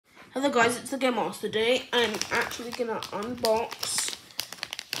Hello guys, it's the Game Master. Today I'm actually gonna unbox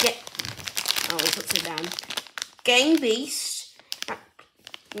let's it down. Game Beast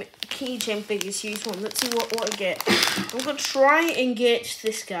keychain figures. Use one. Let's see what I get. I'm gonna try and get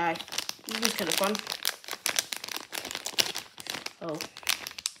this guy. This is kind of fun. Oh,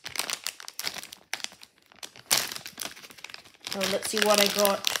 let's see what I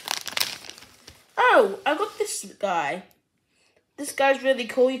got. Oh, I got this guy. This guy's really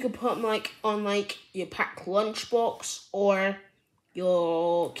cool. You can put him on your packed lunchbox or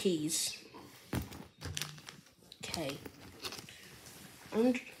your keys. Okay.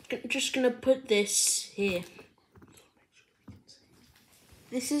 I'm just gonna put this here.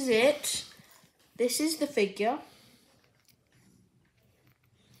 This is it. This is the figure.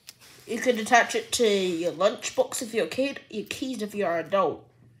 You could attach it to your lunchbox if you're a kid, your keys if you're an adult.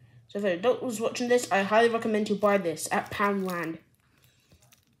 So if an adult was watching this, I highly recommend you buy this at Poundland.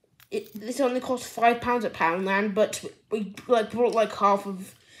 This only costs £5 at Poundland, but we brought half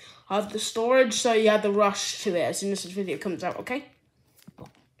the storage, so you had to rush to it as soon as this video comes out. Okay?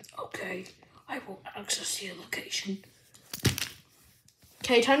 Okay, I will access your location.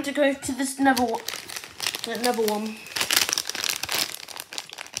 Okay, time to go to this another one.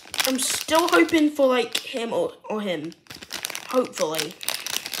 I'm still hoping for him or him. Hopefully.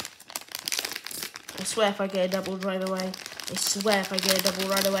 I swear if I get a double right away. I swear if I get a double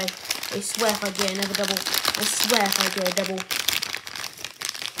right away. I swear if I get another double. I swear if I get a double.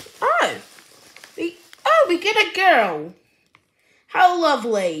 Oh, we get a girl. How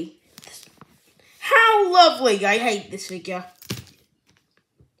lovely. How lovely. I hate this figure.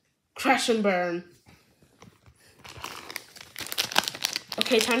 Crash and burn.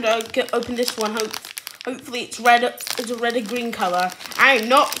 Okay, time to open this one. Hopefully it's red. It's a red and green color. I am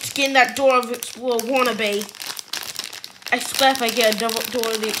not getting that Dora of Explorer wannabe. I swear if I get a double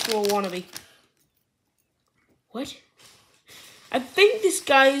Dora the Explorer wannabe. What? I think this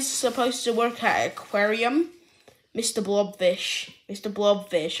guy's supposed to work at an aquarium. Mr. Blobfish. Mr.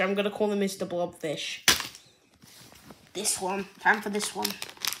 Blobfish. I'm gonna call him Mr. Blobfish. This one. Time for this one.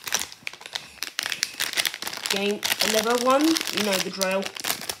 Game another one. You know the drill.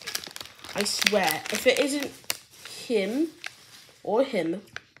 I swear, if it isn't him or him,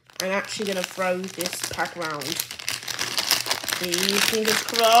 I'm actually gonna throw this pack around. Please, fingers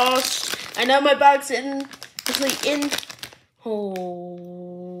crossed. I know my bag's in. Oh,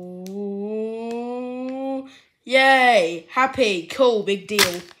 yay! Happy, cool, big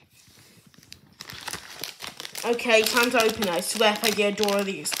deal. Okay, time to open it. I swear if I get a Dora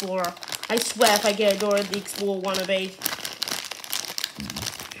the Explorer. I swear if I get a Dora the Explorer wannabe.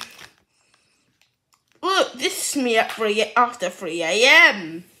 Look, this is me after 3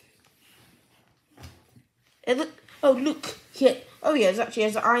 a.m. Oh, look. Oh, yeah, it actually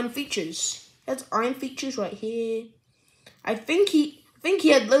has iron features. It has iron features right here. I think he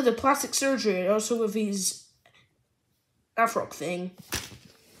had loads of plastic surgery also with his Afrock thing.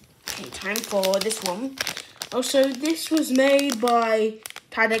 Okay, time for this one. Also, this was made by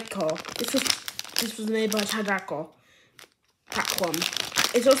Tadeko. This was made by Tadeko. Pack 1.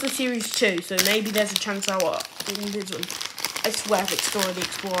 It's also Series 2, so maybe there's a chance I'll in this one. I swear if it's Dora the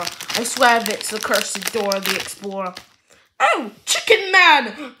Explorer. I swear if it's the cursed Dora the Explorer. Oh, Chicken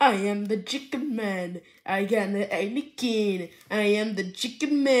Man! I am the Chicken Man. I got the Anakin. I am the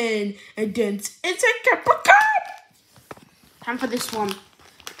Chicken Man. I dance inside Capricorn. Time for this one.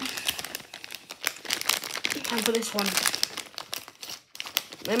 Time for this one.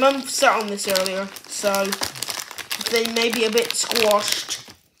 My mum sat on this earlier, so they may be a bit squashed.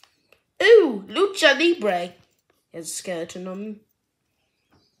 Ooh, Lucha Libre. He has a skeleton on him.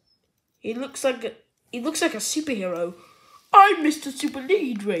 He looks like a superhero. I'm Mr. Super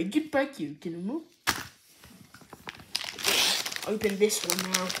Libre. Get back here, Kinemo. Open this one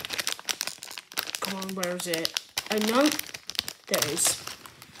now. Come on, where is it? I know. There it is.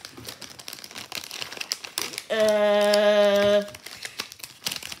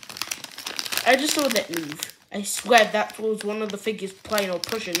 I just saw that move. I swear that was one of the figures playing or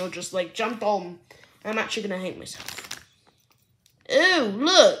pushing or just jumped on. I'm actually gonna hate myself. Ooh,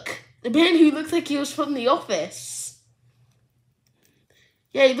 look! The man who looks like he was from The Office.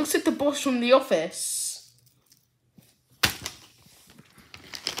 Yeah, he looks like the boss from The Office.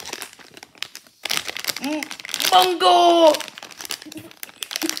 Mungo!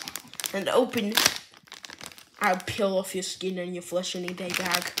 And open. I'll peel off your skin and your flesh any day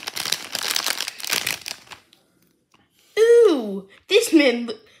bag. Ooh, this man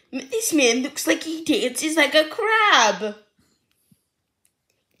looks like he dances like a crab.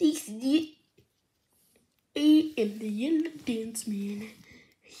 I am the yellow dance man.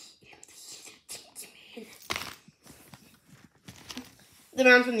 the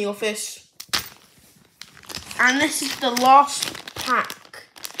man from the office. And this is the last pack.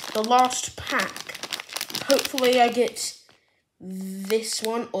 The last pack. Hopefully I get this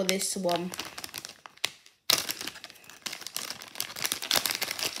one or this one.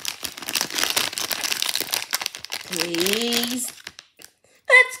 Please.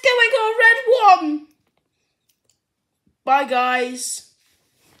 Let's go, I got a red one. Bye, guys.